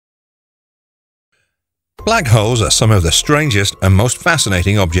Black holes are some of the strangest and most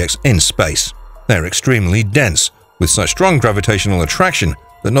fascinating objects in space. They're extremely dense, with such strong gravitational attraction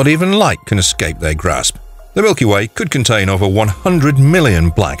that not even light can escape their grasp. The Milky Way could contain over 100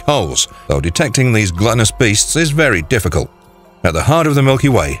 million black holes, though detecting these gluttonous beasts is very difficult. At the heart of the Milky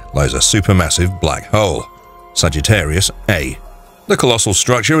Way lies a supermassive black hole, Sagittarius A. The colossal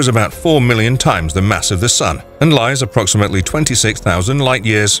structure is about 4 million times the mass of the Sun and lies approximately 26,000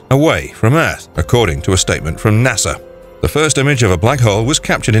 light-years away from Earth, according to a statement from NASA. The first image of a black hole was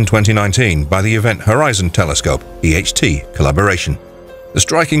captured in 2019 by the Event Horizon Telescope (EHT) collaboration. The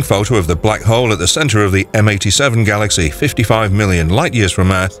striking photo of the black hole at the center of the M87 galaxy 55 million light-years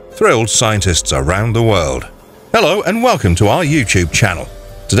from Earth thrilled scientists around the world. Hello and welcome to our YouTube channel.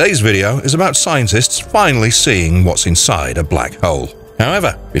 Today's video is about scientists finally seeing what's inside a black hole.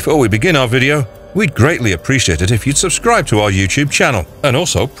 However, before we begin our video, we'd greatly appreciate it if you'd subscribe to our YouTube channel and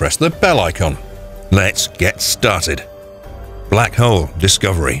also press the bell icon. Let's get started. Black hole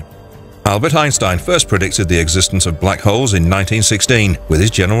discovery. Albert Einstein first predicted the existence of black holes in 1916 with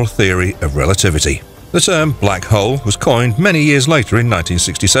his general theory of relativity. The term black hole was coined many years later in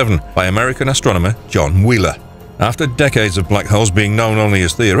 1967 by American astronomer John Wheeler. After decades of black holes being known only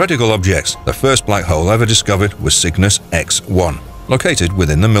as theoretical objects, the first black hole ever discovered was Cygnus X1, located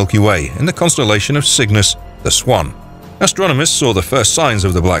within the Milky Way in the constellation of Cygnus, the Swan. Astronomers saw the first signs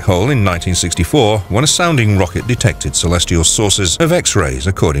of the black hole in 1964 when a sounding rocket detected celestial sources of X-rays,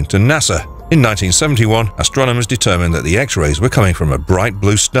 according to NASA. In 1971, astronomers determined that the X-rays were coming from a bright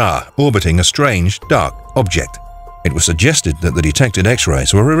blue star orbiting a strange, dark object. It was suggested that the detected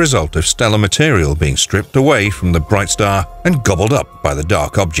X-rays were a result of stellar material being stripped away from the bright star and gobbled up by the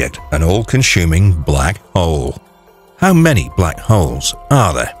dark object, an all-consuming black hole. How many black holes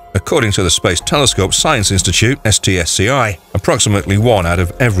are there? According to the Space Telescope Science Institute, STSCI, approximately 1 out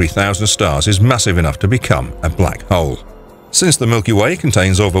of every 1,000 stars is massive enough to become a black hole. Since the Milky Way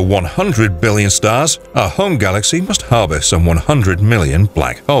contains over 100 billion stars, our home galaxy must harbor some 100 million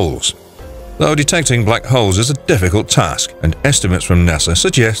black holes. Though detecting black holes is a difficult task, and estimates from NASA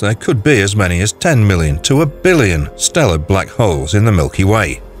suggest there could be as many as 10 million to a billion stellar black holes in the Milky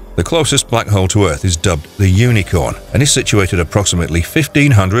Way. The closest black hole to Earth is dubbed the Unicorn and is situated approximately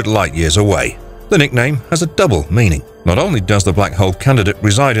 1,500 light-years away. The nickname has a double meaning. Not only does the black hole candidate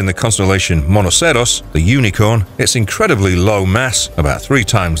reside in the constellation Monoceros, the Unicorn, its incredibly low mass, about 3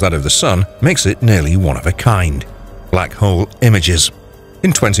 times that of the Sun, makes it nearly one of a kind. Black hole images.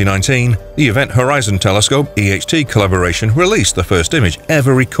 In 2019, the Event Horizon Telescope (EHT) collaboration released the first image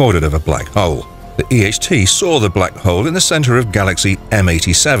ever recorded of a black hole. The EHT saw the black hole in the center of galaxy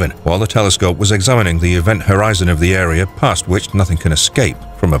M87 while the telescope was examining the event horizon of the area past which nothing can escape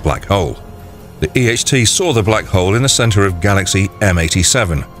from a black hole. The EHT saw the black hole in the center of galaxy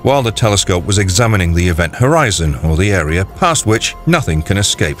M87 while the telescope was examining the event horizon, or the area past which nothing can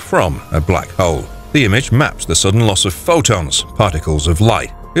escape from a black hole. The image maps the sudden loss of photons, particles of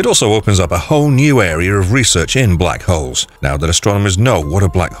light. It also opens up a whole new area of research in black holes, now that astronomers know what a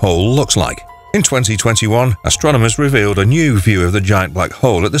black hole looks like. In 2021, astronomers revealed a new view of the giant black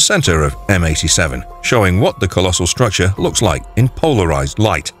hole at the center of M87, showing what the colossal structure looks like in polarized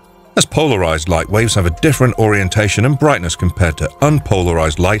light. As polarized light waves have a different orientation and brightness compared to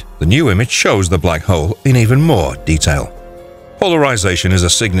unpolarized light, the new image shows the black hole in even more detail. Polarization is a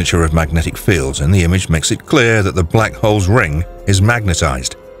signature of magnetic fields, and the image makes it clear that the black hole's ring is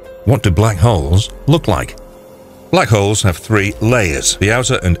magnetized. What do black holes look like? Black holes have 3 layers: the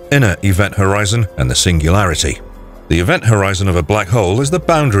outer and inner event horizon and the singularity. The event horizon of a black hole is the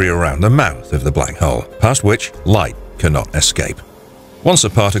boundary around the mouth of the black hole, past which light cannot escape. Once a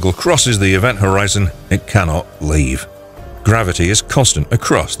particle crosses the event horizon, it cannot leave. Gravity is constant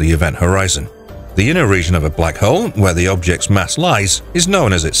across the event horizon. The inner region of a black hole, where the object's mass lies, is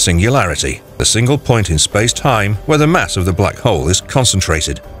known as its singularity, the single point in space-time where the mass of the black hole is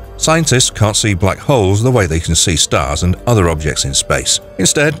concentrated. Scientists can't see black holes the way they can see stars and other objects in space.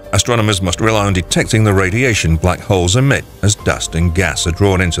 Instead, astronomers must rely on detecting the radiation black holes emit as dust and gas are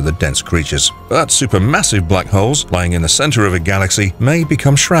drawn into the dense creatures. But supermassive black holes, lying in the center of a galaxy, may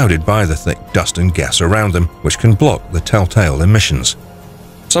become shrouded by the thick dust and gas around them, which can block the telltale emissions.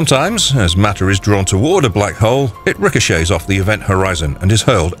 Sometimes, as matter is drawn toward a black hole, it ricochets off the event horizon and is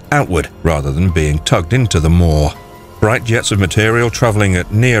hurled outward rather than being tugged into the maw. Bright jets of material traveling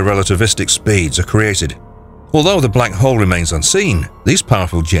at near-relativistic speeds are created. Although the black hole remains unseen, these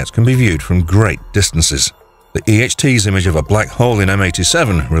powerful jets can be viewed from great distances. The EHT's image of a black hole in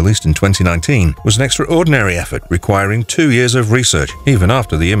M87, released in 2019, was an extraordinary effort requiring 2 years of research even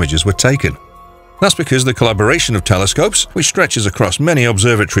after the images were taken. That's because the collaboration of telescopes, which stretches across many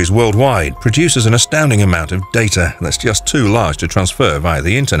observatories worldwide, produces an astounding amount of data that's just too large to transfer via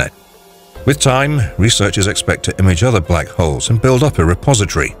the internet. With time, researchers expect to image other black holes and build up a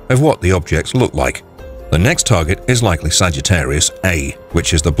repository of what the objects look like. The next target is likely Sagittarius A,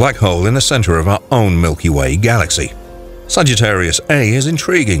 which is the black hole in the center of our own Milky Way galaxy. Sagittarius A is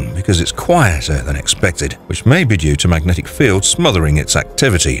intriguing because it's quieter than expected, which may be due to magnetic fields smothering its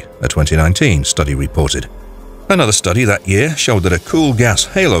activity, a 2019 study reported. Another study that year showed that a cool gas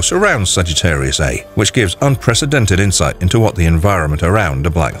halo surrounds Sagittarius A, which gives unprecedented insight into what the environment around a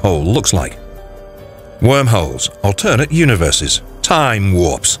black hole looks like. Wormholes, alternate universes, time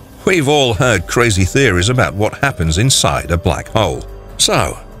warps. We've all heard crazy theories about what happens inside a black hole.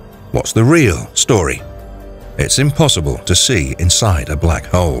 So, what's the real story? It's impossible to see inside a black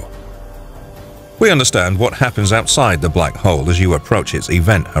hole. We understand what happens outside the black hole as you approach its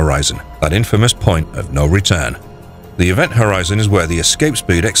event horizon, that infamous point of no return. The event horizon is where the escape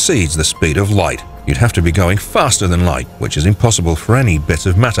speed exceeds the speed of light. You'd have to be going faster than light, which is impossible for any bit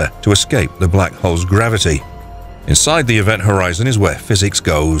of matter to escape the black hole's gravity. Inside the event horizon is where physics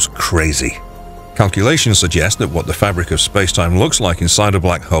goes crazy. Calculations suggest that what the fabric of space-time looks like inside a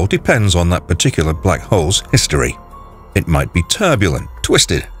black hole depends on that particular black hole's history. It might be turbulent,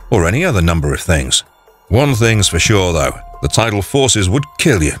 twisted, or any other number of things. One thing's for sure though, the tidal forces would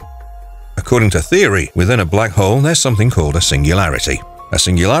kill you. According to theory, within a black hole there's something called a singularity. A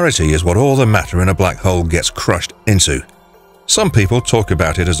singularity is what all the matter in a black hole gets crushed into. Some people talk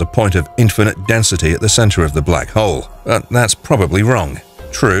about it as a point of infinite density at the center of the black hole, but that's probably wrong.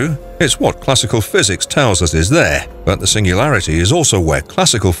 True, it's what classical physics tells us is there, but the singularity is also where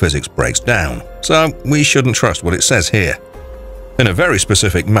classical physics breaks down, so we shouldn't trust what it says here. In a very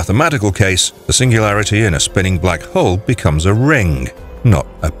specific mathematical case, the singularity in a spinning black hole becomes a ring, not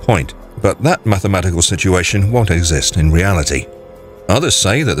a point. But that mathematical situation won't exist in reality. Others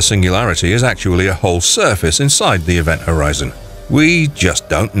say that the singularity is actually a whole surface inside the event horizon. We just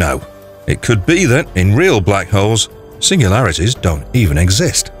don't know. It could be that, in real black holes, singularities don't even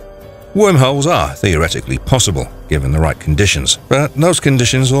exist. Wormholes are theoretically possible, given the right conditions, but those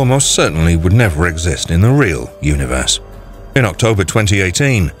conditions almost certainly would never exist in the real universe. In October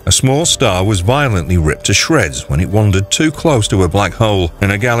 2018, a small star was violently ripped to shreds when it wandered too close to a black hole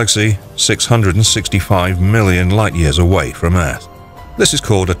in a galaxy 665 million light-years away from Earth. This is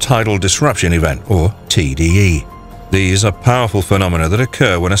called a Tidal Disruption event, or TDE. These are powerful phenomena that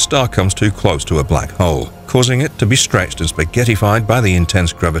occur when a star comes too close to a black hole, causing it to be stretched and spaghettified by the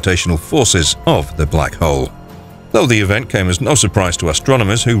intense gravitational forces of the black hole. Though the event came as no surprise to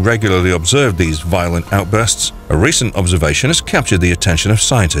astronomers who regularly observed these violent outbursts, a recent observation has captured the attention of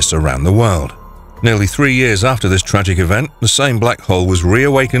scientists around the world. Nearly 3 years after this tragic event, the same black hole was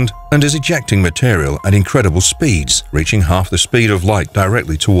reawakened and is ejecting material at incredible speeds, reaching half the speed of light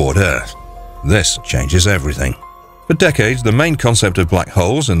directly toward Earth. This changes everything. For decades, the main concept of black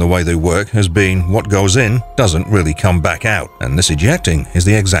holes and the way they work has been what goes in doesn't really come back out, and this ejecting is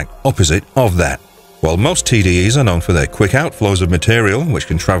the exact opposite of that. While most TDEs are known for their quick outflows of material, which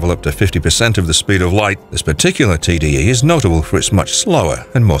can travel up to 50% of the speed of light, this particular TDE is notable for its much slower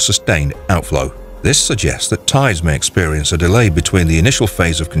and more sustained outflow. This suggests that tides may experience a delay between the initial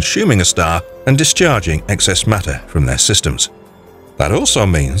phase of consuming a star and discharging excess matter from their systems. That also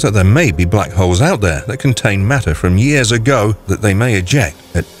means that there may be black holes out there that contain matter from years ago that they may eject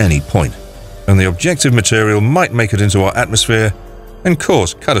at any point, and the objective material might make it into our atmosphere and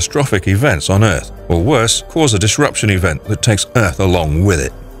cause catastrophic events on Earth, or worse, cause a disruption event that takes Earth along with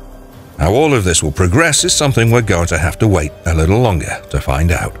it. How all of this will progress is something we're going to have to wait a little longer to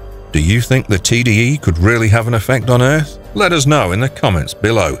find out. Do you think the TDE could really have an effect on Earth? Let us know in the comments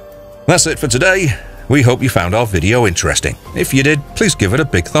below. That's it for today. We hope you found our video interesting. If you did, please give it a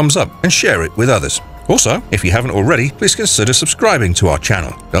big thumbs up and share it with others. Also, if you haven't already, please consider subscribing to our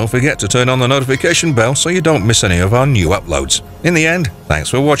channel. Don't forget to turn on the notification bell so you don't miss any of our new uploads. In the end, thanks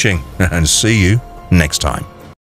for watching, and see you next time.